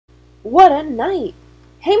What a night!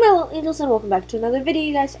 Hey my little angels and welcome back to another video,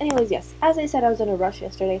 you guys. Anyways, yes, as I said, I was in a rush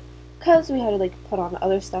yesterday because we had to put on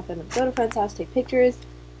other stuff and go to a friend's house, take pictures,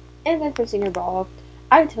 and then for senior ball,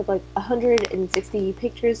 I took 160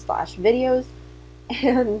 pictures slash videos,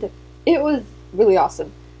 and it was really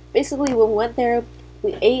awesome. Basically, when we went there,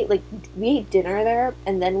 we ate dinner there,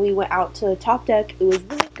 and then we went out to the top deck. It was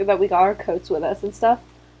really good that we got our coats with us and stuff,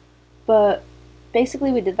 but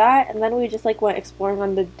basically we did that, and then we just went exploring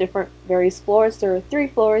on the different various floors. There are 3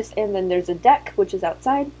 floors, and then there's a deck which is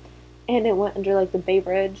outside, and it went under the Bay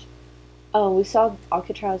Bridge. We saw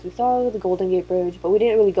Alcatraz, we saw the Golden Gate Bridge, but we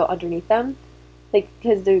didn't really go underneath them,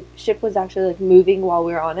 because the ship was actually moving while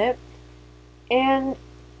we were on it. And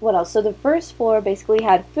what else? So the first floor basically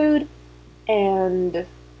had food, and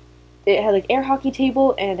it had air hockey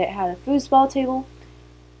table, and it had a foosball table,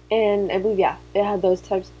 and I believe it had those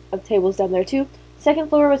types of tables down there too. Second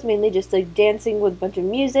floor was mainly just dancing with a bunch of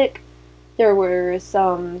music. There were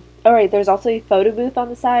some. Alright, there's also a photo booth on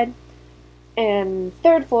the side. And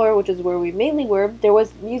third floor, which is where we mainly were, there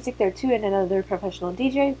was music there too, and another professional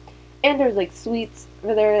DJ. And there's sweets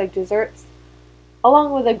over there, desserts,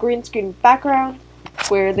 along with a green screen background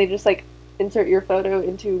where they just insert your photo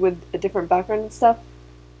into with a different background and stuff.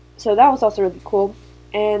 So that was also really cool.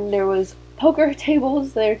 And there was poker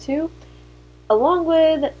tables there too, along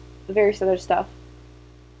with various other stuff,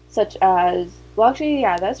 such as, well, actually,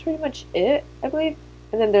 yeah, that's pretty much it, I believe.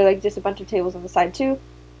 And then there are just a bunch of tables on the side too,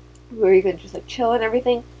 where you could just chill and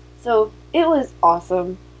everything. So it was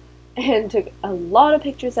awesome, and took a lot of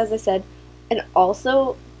pictures, as I said. And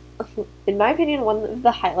also, in my opinion, one of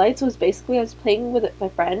the highlights was basically I was playing with my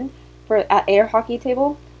friend at air hockey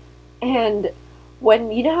table, and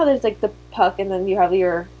when you know how there's the puck, and then you have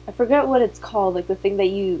your, I forget what it's called, the thing that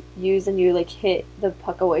you use and you hit the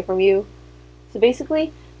puck away from you. So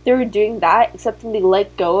basically they were doing that, except then they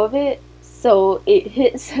let go of it, so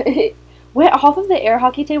it went off of the air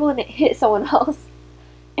hockey table and it hit someone else.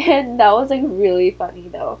 And that was really funny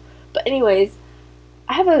though. But anyways,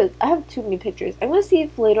 I have too many pictures. I'm gonna see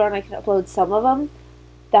if later on I can upload some of them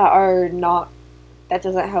that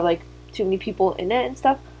doesn't have too many people in it and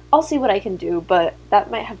stuff. I'll see what I can do, but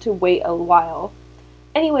that might have to wait a while.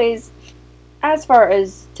 Anyways, as far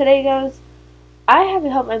as today goes, I have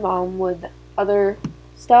helped my mom with other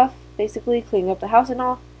stuff, basically cleaning up the house and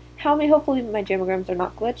all. Hopefully my jamograms are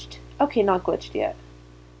not glitched. Okay, not glitched yet.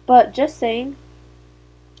 But just saying,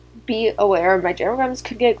 be aware my jamograms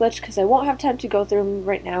could get glitched because I won't have time to go through them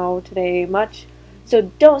right now today much.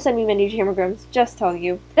 So don't send me many jamograms, just telling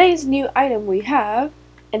you. Today's new item we have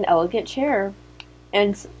an elegant chair,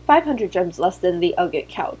 and 500 gems less than the elegant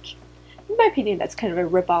couch. In my opinion, that's kind of a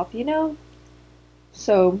rip-off, you know?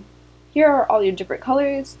 So, here are all your different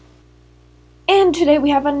colors. And today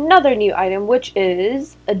we have another new item, which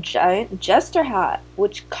is a giant Jester hat,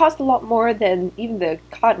 which costs a lot more than even the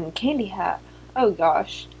cotton candy hat. Oh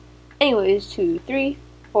gosh. Anyways, 2, 3,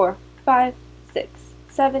 4, 5, 6,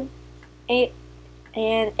 7, 8,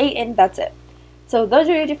 and that's it. So those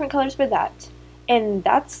are your different colors for that. And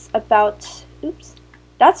that's about,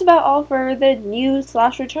 that's about all for the new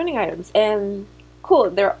 / returning items. And cool,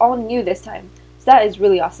 they're all new this time. So that is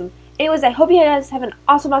really awesome. Anyways, I hope you guys have an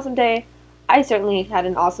awesome day. I certainly had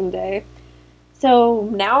an awesome day. So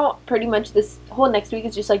now, pretty much this whole next week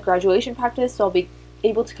is just graduation practice, so I'll be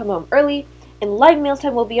able to come home early. And live meals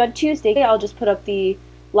time will be on Tuesday. I'll just put up the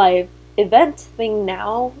live event thing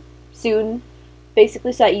now, soon,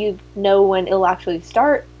 basically so that you know when it'll actually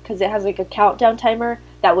start, because it has a countdown timer.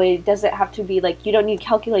 That way it doesn't have to be you don't need to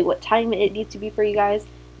calculate what time it needs to be for you guys,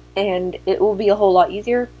 and it will be a whole lot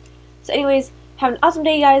easier. So anyways, have an awesome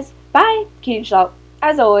day, guys. Bye! QTAngel,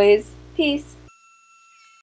 as always. Peace.